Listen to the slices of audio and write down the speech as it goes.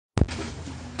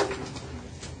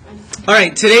All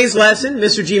right, today's lesson,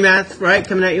 Mr. G Math, right,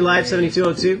 coming at you live,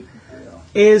 7202,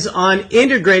 is on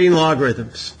integrating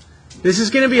logarithms. This is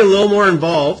going to be a little more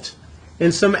involved,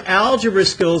 and some algebra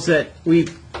skills that you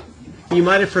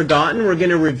might have forgotten we're going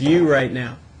to review right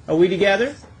now. Are we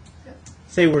together?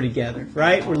 Say we're together,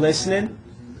 right? We're listening.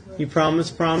 You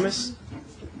promise?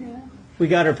 We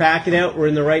got our packet out. We're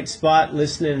in the right spot,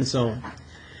 listening and so on.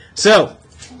 So,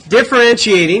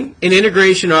 differentiating and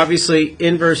integration, obviously,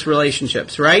 inverse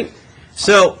relationships, right?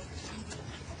 So,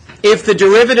 if the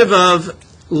derivative of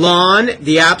ln,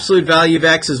 the absolute value of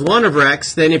x, is 1 over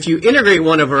x, then if you integrate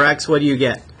 1 over x, what do you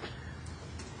get?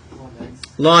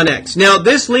 Ln x. Now,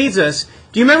 this leads us,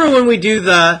 do you remember when we do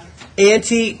the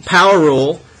anti-power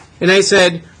rule, and I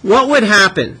said, what would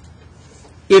happen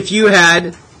if you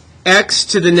had x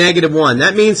to the negative 1?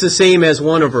 That means the same as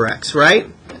 1 over x, right?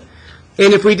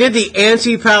 And if we did the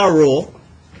anti-power rule,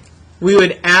 we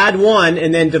would add 1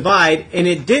 and then divide, and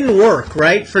it didn't work,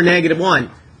 right, for negative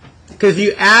 1. Because if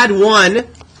you add 1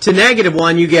 to negative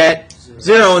 1, you get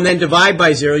 0, and then divide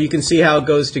by 0, you can see how it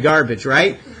goes to garbage,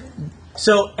 right?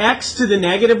 So x to the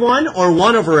negative 1, or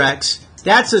 1 over x,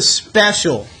 that's a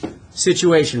special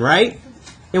situation, right?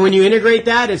 And when you integrate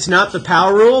that, it's not the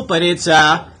power rule, but it's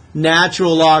a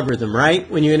natural logarithm, right,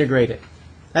 when you integrate it.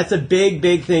 That's a big,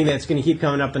 big thing that's going to keep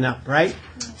coming up and up, right?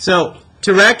 So,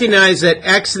 to recognize that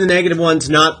x to the negative 1 is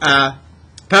not a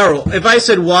power rule. If I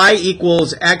said y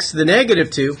equals x to the negative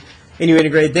 2, and you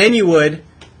integrate, then you would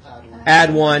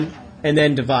add 1 and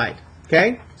then divide,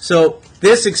 okay? So,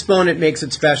 this exponent makes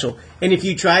it special. And if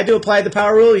you tried to apply the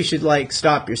power rule, you should, like,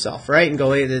 stop yourself, right? And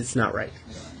go, hey, that's not right.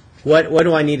 What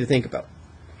do I need to think about?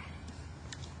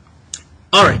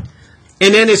 All right.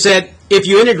 And then it said, if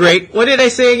you integrate, what did I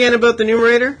say again about the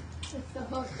numerator? It's the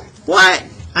hook. What?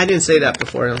 I didn't say that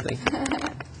before, I don't think.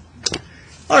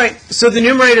 All right, so the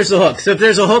numerator is the hook. So if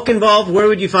there's a hook involved, where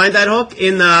would you find that hook?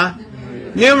 In the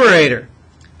numerator.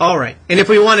 All right. And if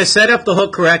we want to set up the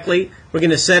hook correctly, we're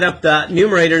going to set up the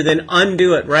numerator, then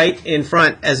undo it right in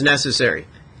front as necessary.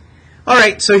 All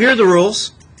right, so here are the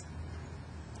rules.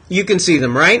 You can see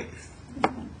them, right?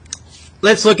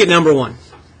 Let's look at number 1.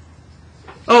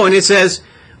 Oh, and it says,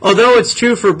 although it's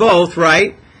true for both,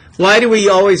 right, why do we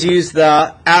always use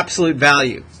the absolute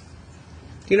value?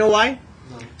 Do you know why?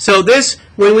 No. So this,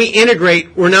 when we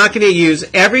integrate, we're not going to use,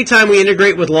 every time we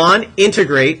integrate with ln,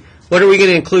 integrate, what are we going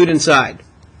to include inside?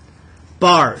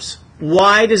 Bars.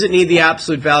 Why does it need the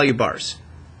absolute value bars?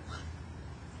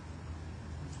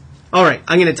 All right,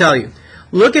 I'm going to tell you.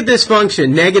 Look at this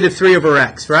function, negative 3 over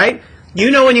x, right? You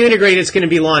know when you integrate it's going to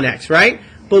be ln x, right?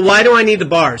 But why do I need the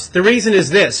bars? The reason is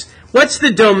this. What's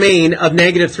the domain of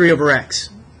negative 3 over x?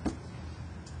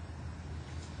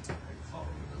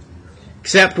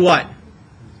 Except what?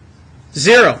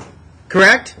 0,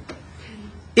 correct?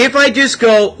 If I just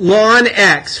go ln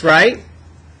x, right,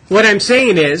 what I'm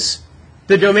saying is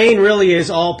the domain really is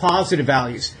all positive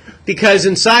values. Because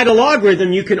inside a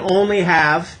logarithm, you can only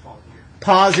have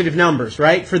positive numbers,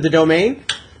 right, for the domain.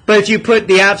 But if you put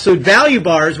the absolute value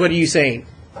bars, what are you saying?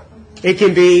 It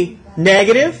can be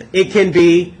negative, it can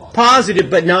be positive,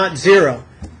 but not 0.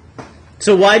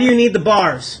 So why do you need the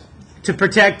bars? To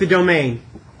protect the domain.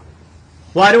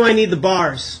 Why do I need the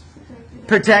bars?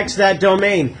 Protects that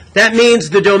domain. That means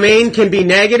the domain can be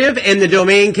negative and the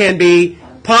domain can be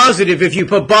positive if you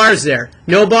put bars there.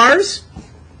 No bars?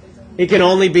 It can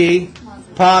only be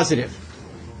positive.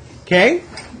 Okay?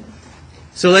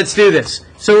 So let's do this.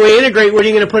 So when we integrate, what are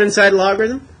you going to put inside a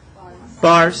logarithm?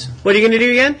 Bars. What are you going to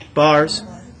do again? Bars.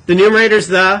 The numerator's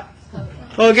the?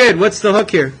 Oh, good. What's the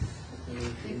hook here?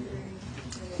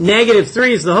 Negative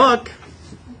 3 is the hook.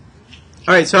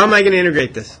 All right, so how am I going to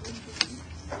integrate this?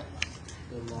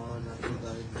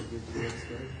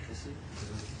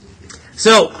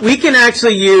 So we can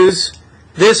actually use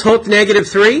this hook, negative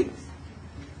 3.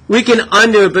 We can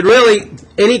undo it, but really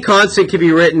any constant can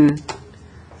be written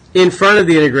in front of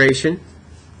the integration.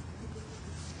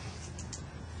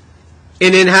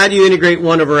 And then how do you integrate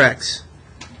 1 over x?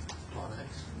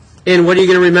 And what are you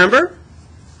going to remember?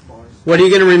 What are you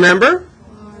going to remember?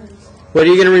 What are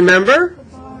you going to remember?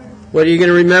 What are you going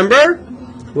to remember?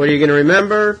 What are you going to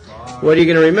remember? What are you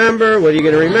going to remember? What are you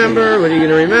going to remember? What are you going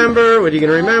to remember? What are you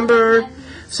going to remember?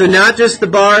 So not just the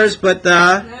bars, but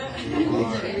the...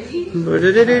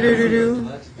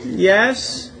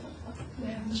 Yes?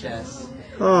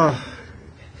 Oh,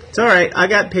 it's all right. I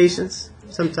got patience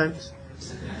sometimes.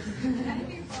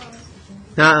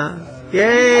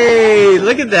 Yay!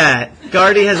 Look at that.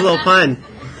 Gardy has a little pun.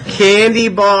 Candy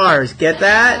bars. Get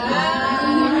that?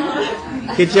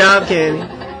 Good job, Candy.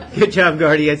 Good job,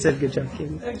 Gardy. I said good job,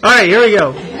 Candy. All right, here we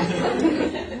go.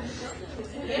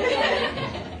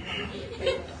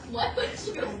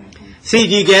 See,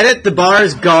 do you get it? The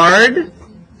bars guard.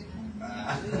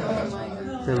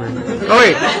 Oh,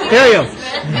 wait. Here we go.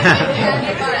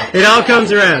 It all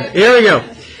comes around. Here we go.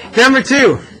 Number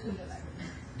 2.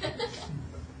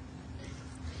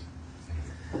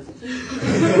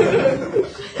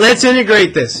 Let's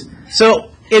integrate this.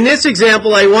 So, in this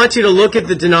example, I want you to look at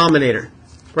the denominator,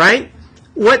 right?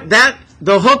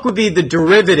 The hook would be the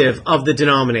derivative of the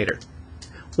denominator.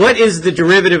 What is the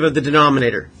derivative of the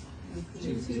denominator?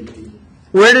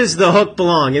 Where does the hook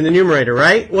belong? In the numerator,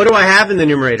 right? What do I have in the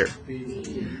numerator?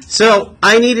 So,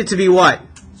 I need it to be what?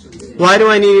 Why do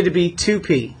I need it to be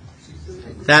 2p?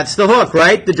 That's the hook,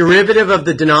 right? The derivative of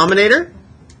the denominator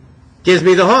gives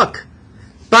me the hook.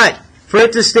 But, for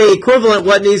it to stay equivalent,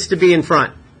 what needs to be in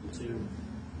front?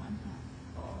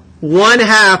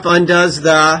 1/2 undoes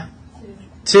the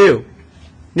 2.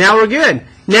 Now we're good.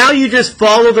 Now you just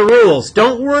follow the rules.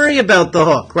 Don't worry about the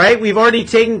hook, right? We've already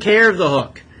taken care of the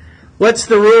hook. What's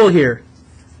the rule here?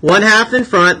 1/2 in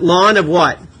front, ln of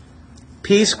what?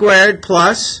 P squared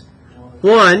plus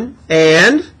 1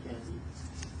 and...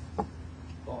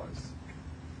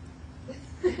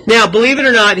 Now, believe it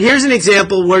or not, here's an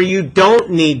example where you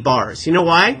don't need bars. You know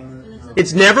why?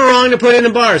 It's never wrong to put in a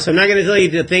bar, so I'm not going to tell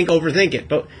you to overthink it.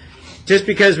 But just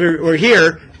because we're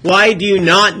here, why do you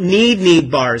not need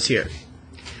bars here?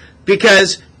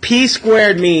 Because p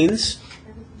squared means,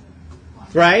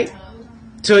 right?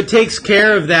 So it takes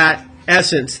care of that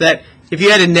essence, that if you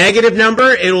had a negative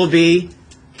number, it will be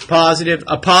positive.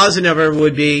 A positive number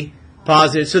would be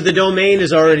positive. So the domain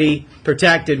is already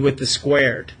protected with the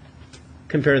squared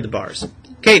compared to the bars.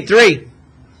 Okay, 3.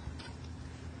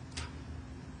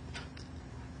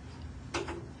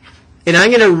 And I'm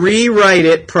going to rewrite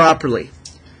it properly.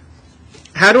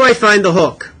 How do I find the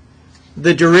hook?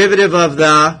 The derivative of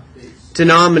the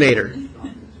denominator.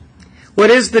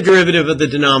 What is the derivative of the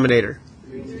denominator?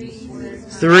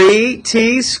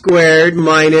 3t squared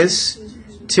minus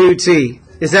 2t.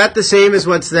 Is that the same as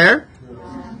what's there?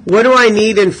 What do I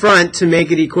need in front to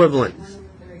make it equivalent?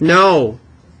 No.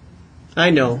 I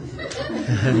know.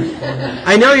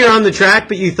 I know you're on the track,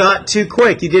 but you thought too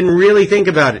quick. You didn't really think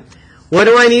about it. What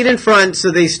do I need in front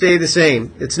so they stay the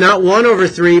same? It's not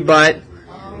 1/3, but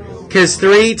because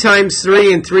 3 times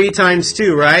 3 and 3 times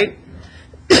 2, right?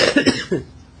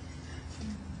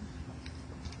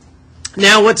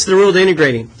 Now, what's the rule to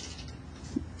integrating?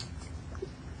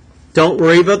 Don't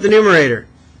worry about the numerator.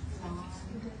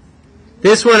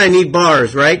 This one I need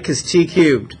bars, right? Because t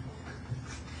cubed.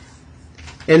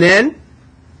 And then?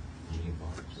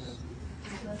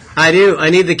 I do. I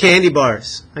need the candy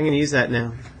bars. I'm going to use that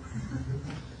now.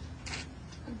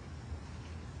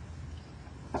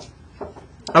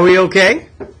 Are we okay?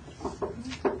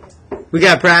 We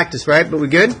got practice, right? But we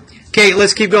good? Okay,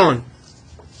 let's keep going.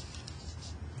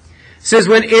 It says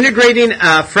when integrating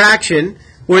a fraction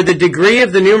where the degree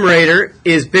of the numerator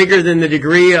is bigger than the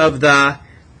degree of the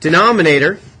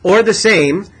denominator, or the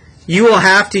same, you will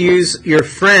have to use your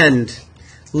friend,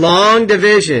 long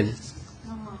division,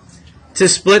 to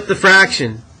split the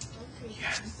fraction.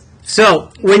 So,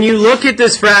 when you look at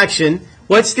this fraction,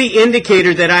 what's the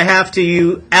indicator that I have to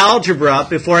use algebra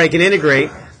before I can integrate?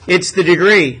 It's the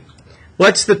degree.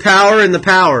 What's the power and the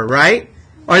power, right?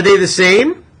 Are they the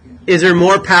same? Is there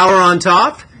more power on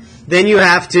top? Then you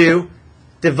have to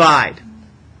divide.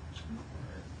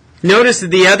 Notice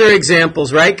the other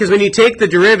examples, right? Because when you take the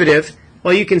derivative,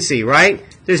 well, you can see, right?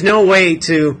 There's no way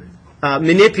to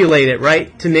manipulate it,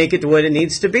 right, to make it to what it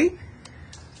needs to be.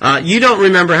 You don't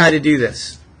remember how to do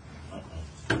this.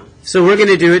 So we're going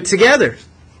to do it together.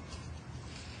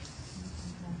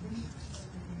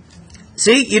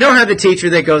 See, you don't have a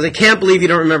teacher that goes, I can't believe you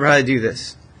don't remember how to do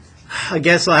this. I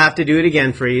guess I'll have to do it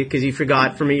again for you because you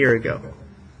forgot from a year ago.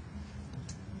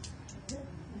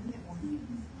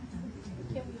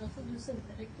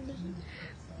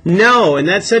 No, and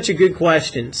that's such a good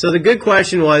question. So the good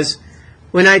question was,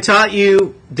 when I taught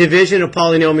you division of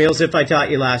polynomials, if I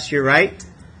taught you last year, right?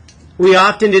 We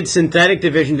often did synthetic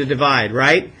division to divide,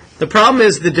 right? The problem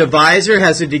is the divisor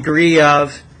has a degree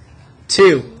of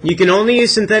 2. You can only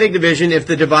use synthetic division if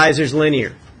the divisor is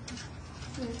linear.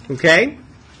 Okay?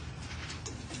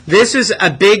 This is a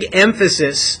big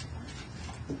emphasis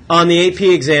on the AP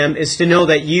exam, is to know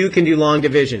that you can do long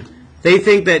division. They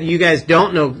think that you guys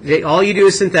don't know. All you do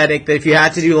is synthetic, that if you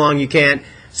had to do long, you can't.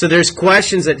 So there's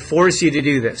questions that force you to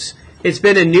do this. It's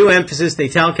been a new emphasis. They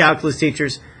tell calculus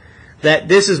teachers that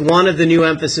this is one of the new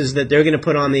emphases that they're going to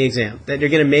put on the exam, that they're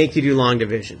going to make you do long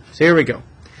division. So here we go.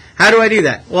 How do I do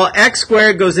that? Well, x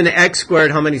squared goes into x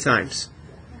squared how many times?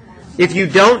 If you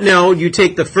don't know, you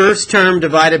take the first term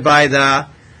divided by the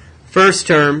first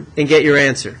term and get your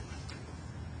answer.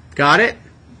 Got it?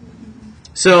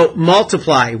 So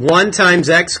multiply 1 times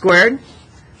x squared,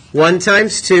 1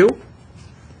 times 2,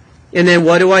 and then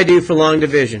what do I do for long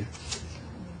division?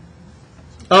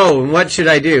 Oh, and what should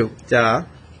I do? Duh.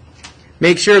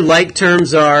 Make sure like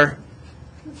terms are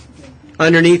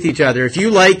underneath each other. If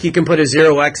you like, you can put a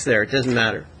 0x there. It doesn't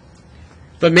matter.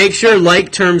 But make sure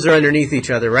like terms are underneath each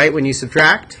other, right, when you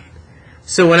subtract?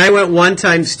 So when I went 1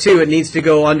 times 2, it needs to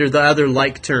go under the other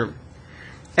like term.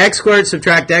 X squared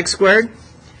subtract x squared.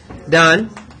 Done.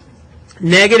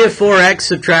 Negative 4x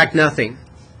subtract nothing.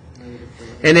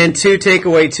 And then 2 take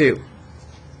away 2.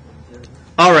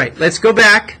 All right, let's go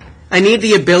back. I need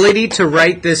the ability to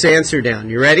write this answer down.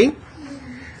 You ready?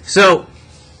 So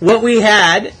what we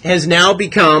had has now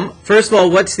become, first of all,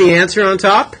 what's the answer on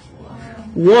top?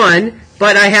 1,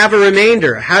 but I have a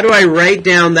remainder. How do I write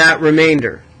down that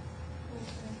remainder?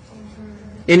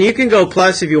 And you can go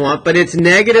plus if you want, but it's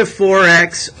negative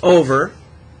 4x over.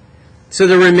 So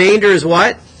the remainder is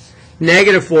what?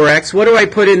 Negative 4x. What do I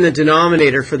put in the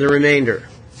denominator for the remainder?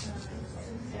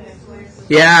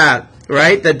 Yeah,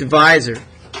 right? The divisor.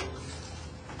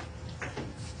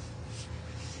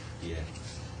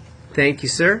 Thank you,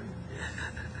 sir.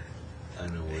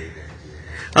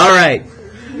 All right.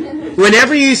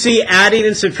 Whenever you see adding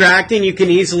and subtracting, you can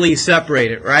easily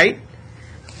separate it, right?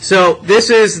 So this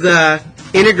is the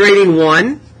integrating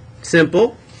 1,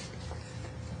 simple.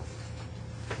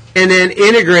 And then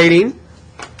integrating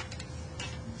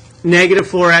negative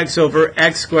 4x over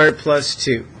x squared plus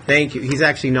 2. Thank you. He's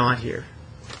actually not here.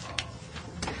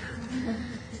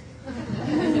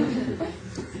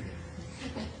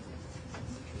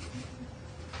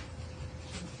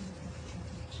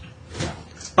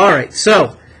 All right,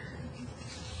 so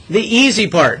the easy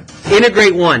part,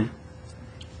 integrate 1.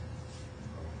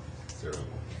 0.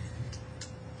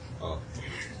 Oh.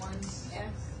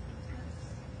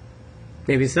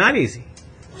 Maybe it's not easy.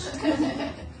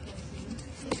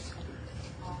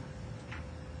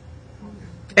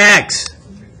 X.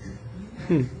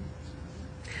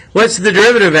 What's the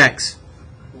derivative of x?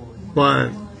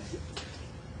 1.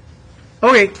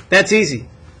 Okay, that's easy.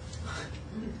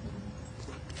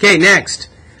 Okay, next.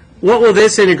 What will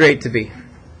this integrate to be?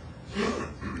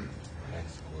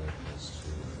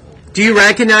 Do you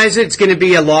recognize it? It's going to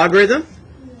be a logarithm?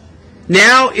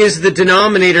 Now is the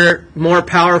denominator more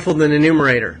powerful than the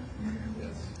numerator?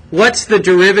 What's the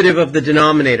derivative of the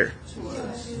denominator?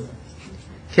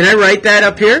 Can I write that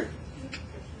up here?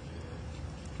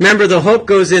 Remember, the hook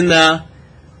goes in the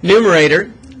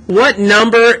numerator. What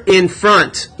number in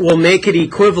front will make it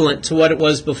equivalent to what it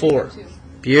was before?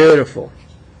 Beautiful.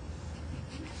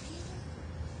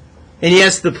 And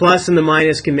yes, the plus and the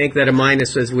minus can make that a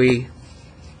minus as we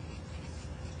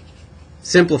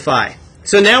simplify.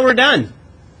 So now we're done.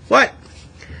 What?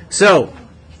 So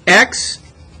x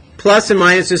plus and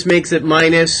minus just makes it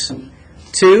minus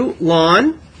 2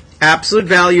 ln absolute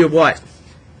value of what?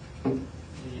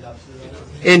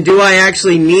 And do I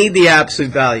actually need the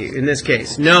absolute value in this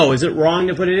case? No. Is it wrong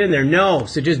to put it in there? No.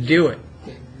 So just do it.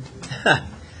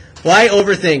 Why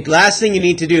overthink? Last thing you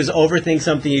need to do is overthink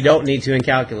something you don't need to in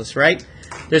calculus, right?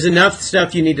 There's enough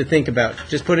stuff you need to think about.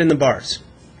 Just put in the bars.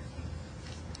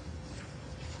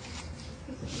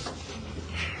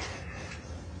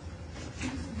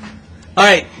 All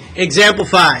right, example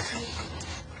 5.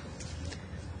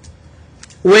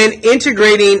 When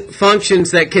integrating functions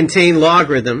that contain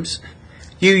logarithms,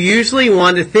 you usually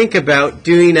want to think about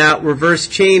doing a reverse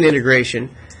chain integration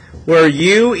where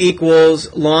u equals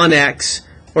ln x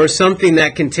or something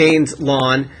that contains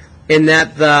ln, and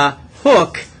that the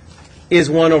hook is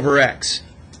 1 over x.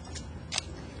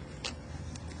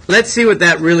 Let's see what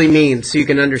that really means so you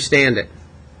can understand it.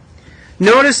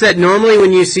 Notice that normally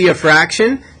when you see a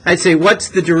fraction, I'd say, what's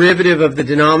the derivative of the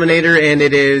denominator? And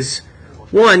it is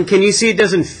 1. Can you see it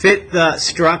doesn't fit the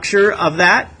structure of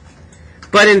that?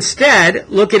 But instead,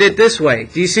 look at it this way.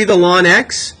 Do you see the ln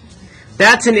x?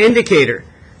 That's an indicator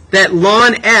that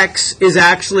ln x is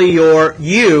actually your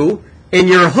u, and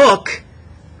your hook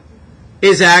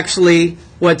is actually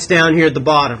what's down here at the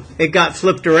bottom. It got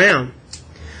flipped around.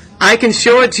 I can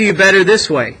show it to you better this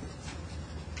way.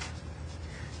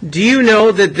 Do you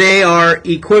know that they are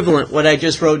equivalent, what I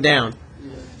just wrote down?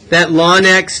 That ln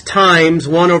x times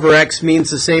 1 over x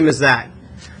means the same as that.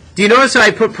 Do you notice how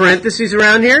I put parentheses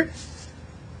around here?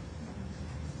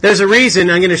 There's a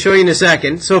reason I'm going to show you in a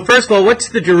second. So first of all, what's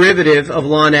the derivative of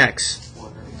ln x?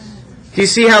 Do you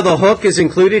see how the hook is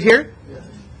included here?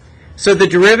 So the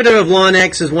derivative of ln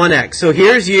x is 1x. So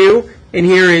here's u, and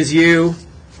here is u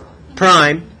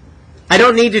prime. I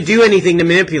don't need to do anything to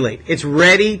manipulate. It's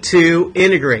ready to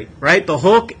integrate, right? The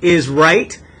hook is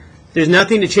right. There's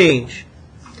nothing to change.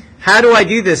 How do I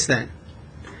do this then?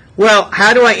 Well,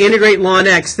 how do I integrate ln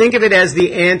x? Think of it as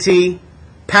the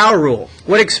anti-power rule.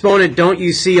 What exponent don't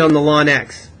you see on the ln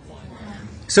x?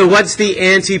 So what's the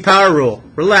anti-power rule?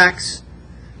 Relax.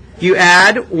 You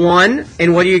add 1,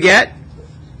 and what do you get?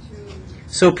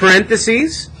 So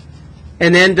parentheses,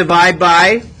 and then divide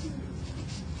by,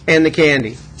 and the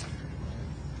candy.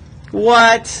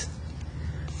 What?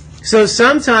 So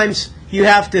sometimes you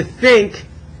have to think,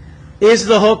 is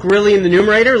the hook really in the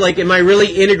numerator? Like, am I really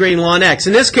integrating ln x?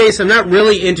 In this case, I'm not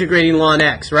really integrating ln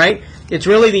x, right? It's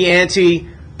really the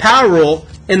anti-power rule,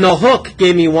 and the hook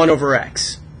gave me 1 over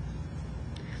x.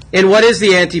 And what is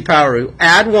the anti-power rule?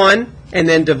 Add 1 and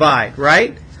then divide,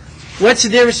 right? What's the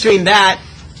difference between that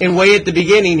and way at the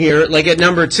beginning here, like at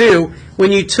number 2,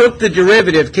 when you took the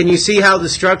derivative, can you see how the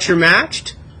structure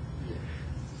matched?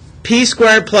 P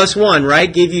squared plus 1,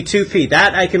 right, gave you 2p.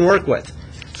 That I can work with.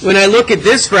 When I look at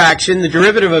this fraction, the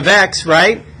derivative of x,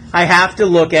 right, I have to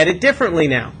look at it differently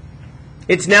now.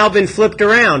 It's now been flipped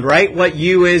around, right, what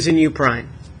u is in u prime.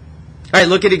 All right,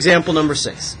 look at example number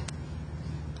 6.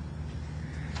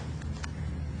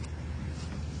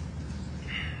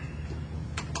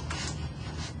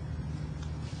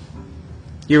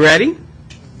 You ready?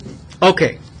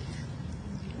 Okay.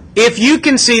 If you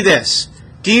can see this,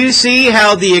 do you see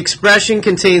how the expression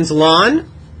contains ln?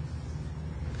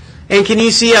 And can you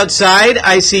see outside?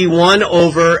 I see 1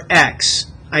 over x.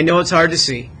 I know it's hard to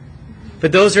see,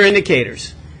 but those are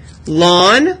indicators.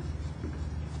 Ln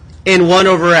and 1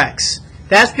 over x.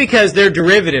 That's because they're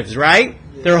derivatives, right?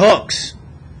 They're hooks.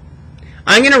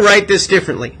 I'm going to write this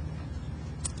differently.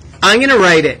 I'm going to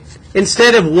write it,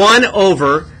 instead of 1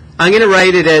 over, I'm going to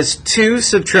write it as 2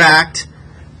 subtract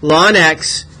ln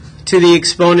x to the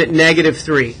exponent negative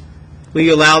 3. Will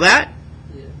you allow that?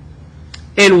 Yeah.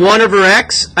 And 1 over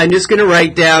x, I'm just going to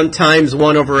write down times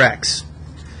 1 over x.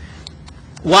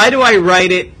 Why do I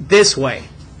write it this way?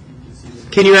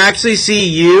 Can you actually see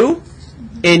u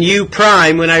and u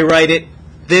prime when I write it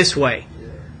this way? Yeah.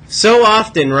 So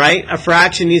often, right, a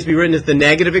fraction needs to be written as the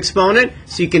negative exponent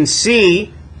so you can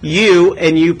see u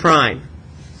and u prime.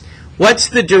 What's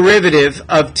the derivative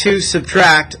of 2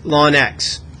 subtract ln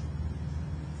x?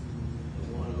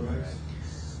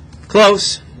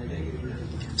 Close.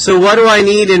 So what do I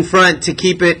need in front to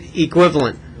keep it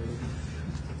equivalent?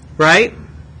 Right?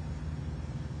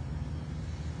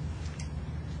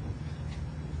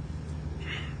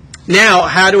 Now,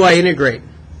 how do I integrate?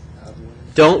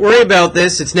 Don't worry about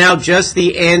this. It's now just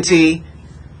the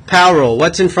anti-power rule.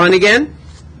 What's in front again?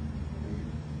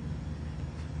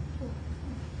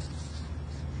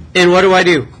 And what do I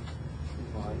do?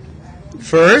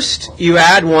 First, you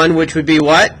add 1, which would be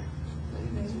what?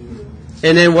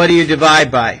 And then what do you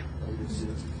divide by?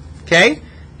 Okay?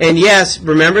 And yes,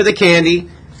 remember the candy.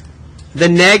 The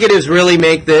negatives really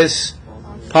make this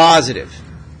positive.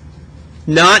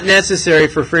 Not necessary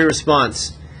for free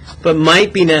response, but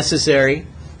might be necessary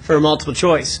for multiple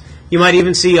choice. You might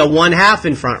even see a 1/2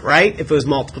 in front, right? If it was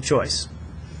multiple choice.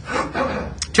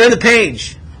 Turn the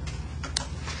page.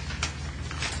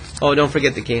 Oh, don't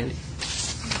forget the candy.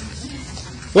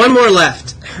 One more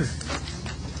left.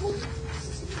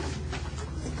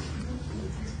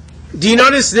 Do you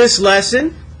notice this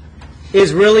lesson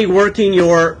is really working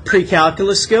your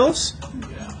pre-calculus skills?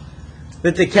 Yeah.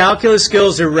 That the calculus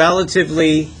skills are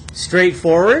relatively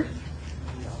straightforward,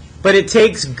 but it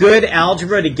takes good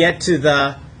algebra to get to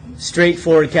the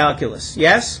straightforward calculus.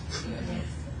 Yes?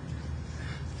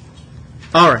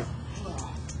 All right.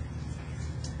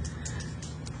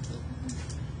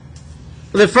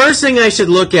 The first thing I should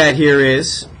look at here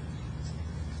is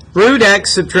root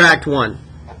x subtract 1.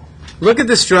 Look at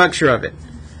the structure of it.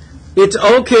 It's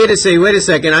okay to say, wait a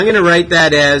second, I'm going to write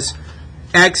that as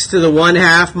x to the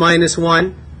 1/2 minus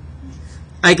 1.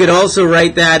 I could also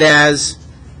write that as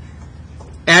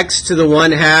x to the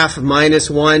 1/2 minus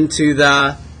 1 to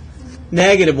the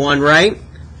negative 1, right?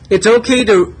 It's okay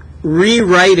to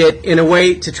rewrite it in a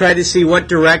way to try to see what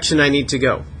direction I need to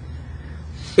go.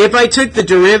 If I took the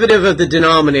derivative of the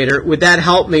denominator, would that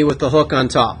help me with the hook on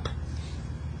top?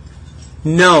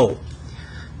 No.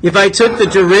 If I took the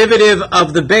derivative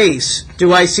of the base,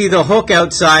 do I see the hook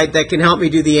outside that can help me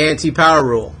do the anti-power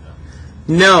rule?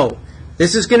 No.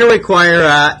 This is going to require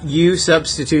a u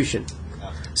substitution.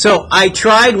 So I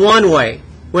tried one way.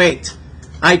 Wait.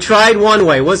 I tried one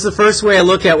way. What's the first way I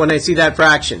look at when I see that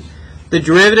fraction? The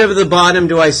derivative of the bottom,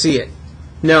 do I see it?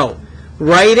 No.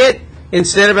 Write it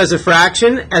instead of as a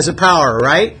fraction, as a power,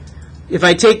 right? If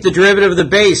I take the derivative of the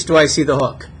base, do I see the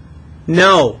hook?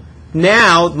 No.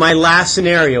 Now, my last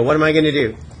scenario, what am I going to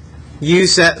do? U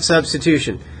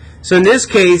substitution. So in this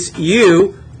case,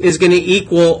 u is going to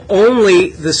equal only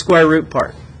the square root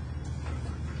part.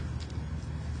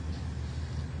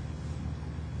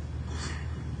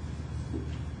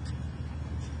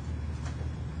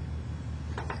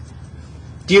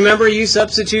 Do you remember u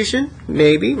substitution?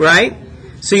 Maybe, right?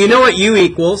 So you know what u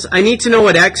equals. I need to know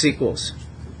what x equals.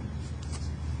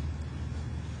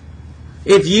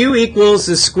 If u equals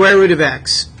the square root of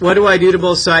x, what do I do to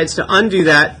both sides to undo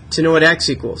that to know what x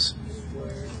equals?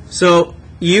 So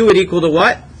u would equal to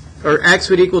what? Or x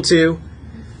would equal to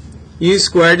u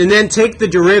squared, and then take the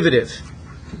derivative.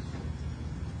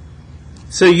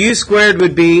 So u squared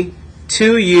would be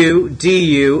 2u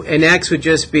du, and x would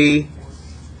just be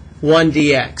 1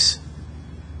 dx.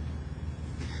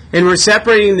 And we're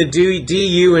separating the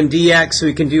du and dx so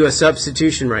we can do a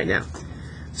substitution right now.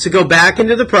 So go back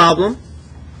into the problem.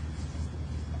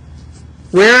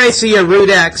 Where I see a root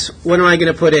x, what am I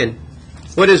going to put in?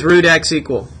 What does root x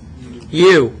equal?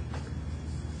 U.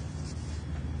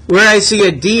 Where I see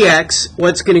a dx,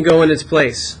 what's going to go in its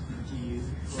place?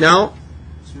 No?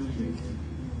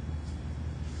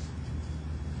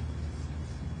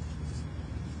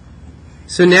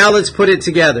 So now let's put it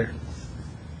together.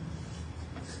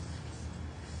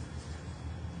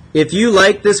 If you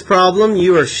like this problem,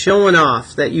 you are showing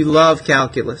off that you love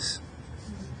calculus.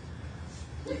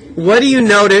 What do you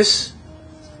notice?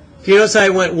 If you notice I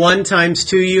went 1 times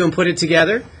 2u and put it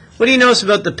together, what do you notice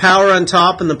about the power on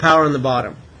top and the power on the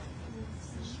bottom?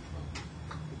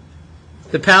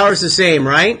 The power is the same,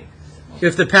 right?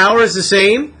 If the power is the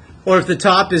same, or if the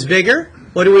top is bigger,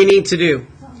 what do we need to do?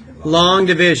 Long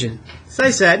division. As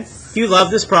I said, you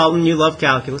love this problem, you love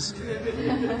calculus.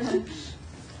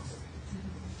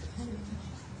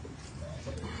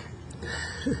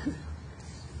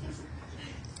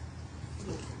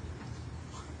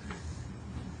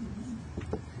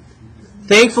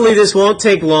 Thankfully, this won't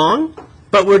take long,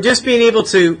 but we're just being able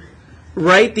to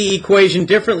write the equation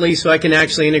differently so I can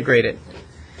actually integrate it.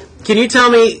 Can you tell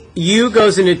me u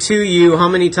goes into 2u how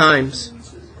many times?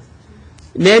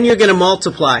 And then you're going to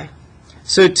multiply.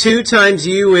 So 2 times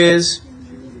u is,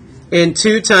 and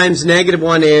 2 times negative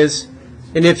 1 is,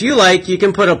 and if you like, you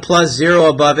can put a plus 0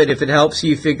 above it if it helps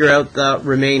you figure out the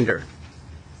remainder.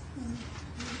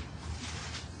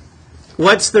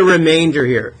 What's the remainder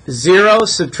here? 0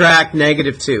 subtract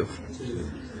negative 2.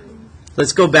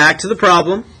 Let's go back to the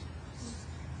problem.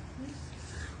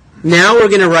 Now we're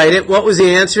going to write it. What was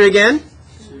the answer again?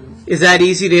 Is that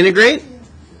easy to integrate?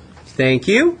 Thank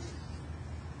you.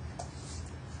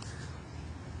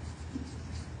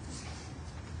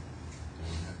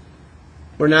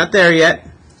 We're not there yet.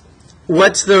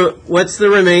 What's the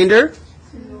remainder?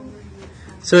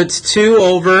 So it's 2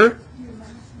 over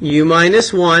u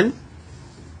minus 1.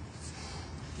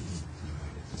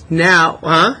 Now,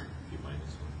 huh?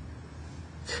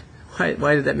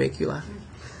 Why did that make you laugh?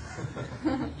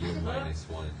 U minus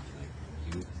 1,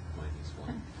 like u minus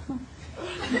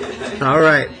 1. All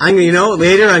right.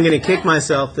 Later I'm going to kick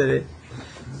myself that it.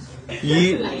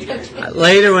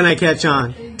 Later when I catch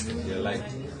on. You're like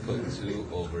put 2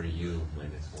 over u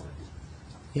minus 1.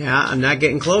 Yeah, I'm not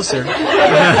getting closer.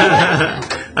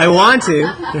 I want to.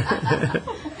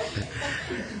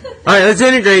 All right, let's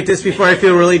integrate this before I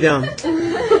feel really dumb.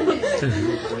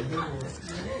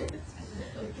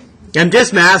 I'm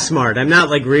just math smart. I'm not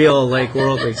like real, like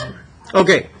worldly smart.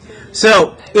 Okay,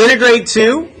 so integrate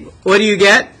 2. What do you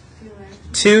get?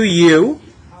 2u.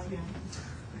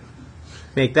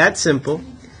 Make that simple.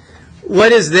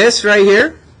 What is this right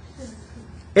here?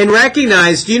 And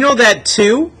recognize, do you know that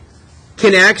 2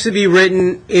 can actually be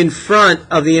written in front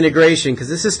of the integration because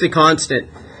this is the constant.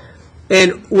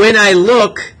 And when I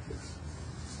look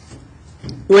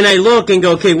and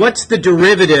go, okay, what's the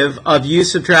derivative of u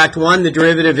subtract 1? The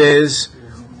derivative is,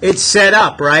 it's set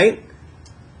up, right?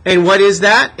 And what is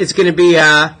that? It's going to be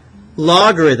a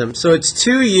logarithm. So it's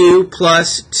 2u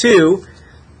plus 2,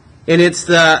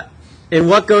 and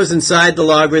what goes inside the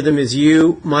logarithm is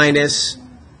u minus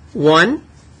 1.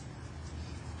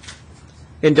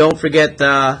 And don't forget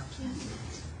the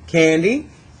candy.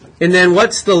 And then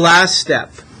what's the last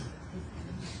step?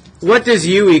 What does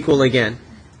u equal again?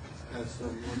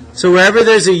 So wherever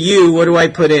there's a u, what do I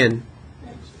put in?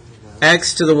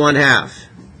 X to the 1/2.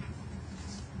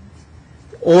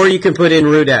 Or you can put in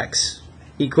root x,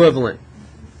 equivalent.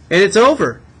 And it's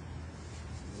over.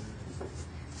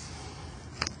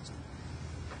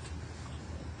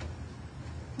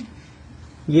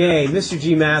 Yay, Mr.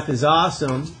 G Math is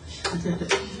awesome.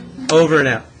 Over and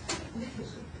out.